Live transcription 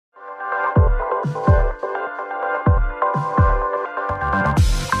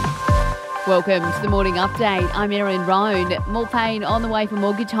Welcome to the Morning Update. I'm Erin Roan. More pain on the way for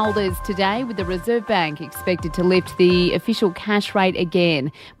mortgage holders today, with the Reserve Bank expected to lift the official cash rate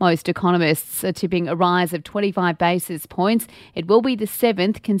again. Most economists are tipping a rise of 25 basis points. It will be the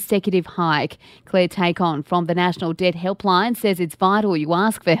 7th consecutive hike. Claire Tacon from the National Debt Helpline says it's vital you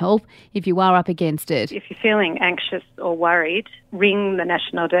ask for help if you are up against it. If you're feeling anxious or worried, ring the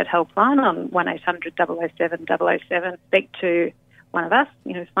National Debt Helpline on 1800 007 007. Speak to one of us,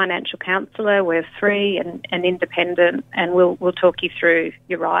 financial counsellor. We're free and independent, and we'll talk you through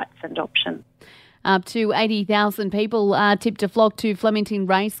your rights and options. Up to 80,000 people are tipped to flock to Flemington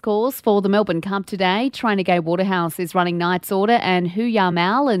Racecourse for the Melbourne Cup today. Trainer Gay Waterhouse is running Knight's Order and Hu Ya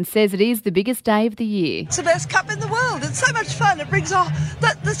Mal and says it is the biggest day of the year. It's the best cup in the world. It's so much fun. It brings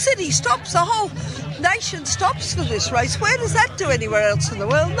the city stops, the whole nation stops for this race. Where does that do anywhere else in the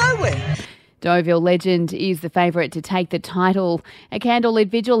world? Nowhere. Deauville Legend is the favourite to take the title. A candlelit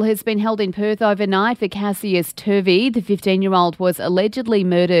vigil has been held in Perth overnight for Cassius Turvey. The 15-year-old was allegedly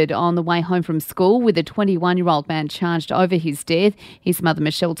murdered on the way home from school, with a 21-year-old man charged over his death. His mother,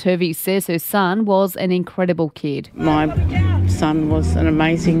 Michelle Turvey, says her son was an incredible kid. My son was an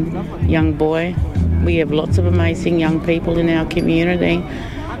amazing young boy. We have lots of amazing young people in our community,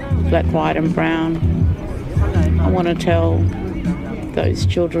 black, white and brown. I want to tell those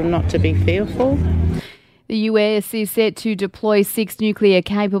children not to be fearful. The US is set to deploy 6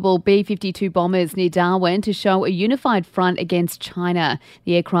 nuclear-capable B-52 bombers near Darwin to show a unified front against China.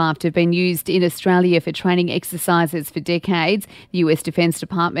 The aircraft have been used in Australia for training exercises for decades. The US Defence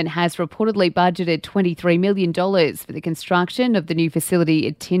Department has reportedly budgeted $23 million for the construction of the new facility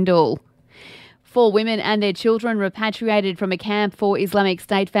at Tyndall. 4 women and their children repatriated from a camp for Islamic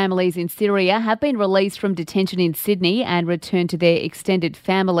State families in Syria have been released from detention in Sydney and returned to their extended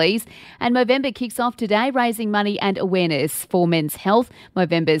families. And Movember kicks off today, raising money and awareness for men's health.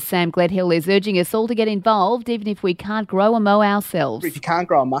 Movember's Sam Gledhill is urging us all to get involved, even if we can't grow a mow ourselves. If you can't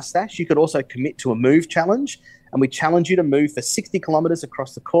grow a moustache, you could also commit to a move challenge. And we challenge you to move for 60 kilometres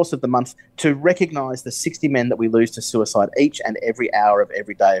across the course of the month to recognise the 60 men that we lose to suicide each and every hour of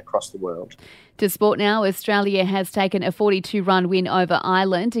every day across the world. To sport now, Australia has taken a 42-run win over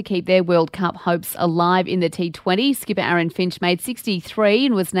Ireland to keep their World Cup hopes alive in the T20. Skipper Aaron Finch made 63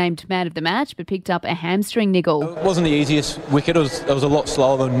 and was named man of the match, but picked up a hamstring niggle. It wasn't the easiest wicket. It was a lot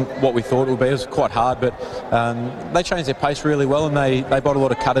slower than what we thought it would be. It was quite hard, but they changed their pace really well, and they bowled a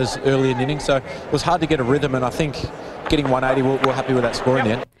lot of cutters early in the innings, so it was hard to get a rhythm, and I think getting 180, we're happy with that score in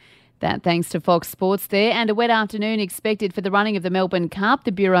the end. That thanks to Fox Sports there. And a wet afternoon expected for the running of the Melbourne Cup.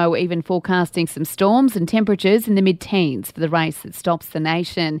 The Bureau even forecasting some storms and temperatures in the mid-teens for the race that stops the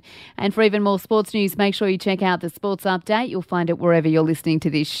nation. And for even more sports news, make sure you check out the Sports Update. You'll find it wherever you're listening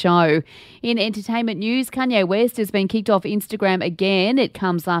to this show. In entertainment news, Kanye West has been kicked off Instagram again. It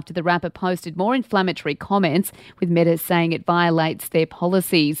comes after the rapper posted more inflammatory comments, with Meta saying it violates their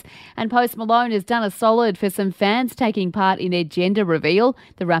policies. And Post Malone has done a solid for some fans taking part in their gender reveal.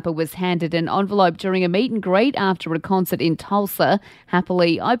 The rapper was handed an envelope during a meet and greet after a concert in Tulsa,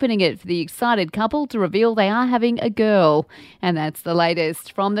 happily opening it for the excited couple to reveal they are having a girl. And that's the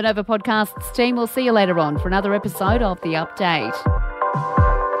latest from the Nova Podcasts team. We'll see you later on for another episode of The Update.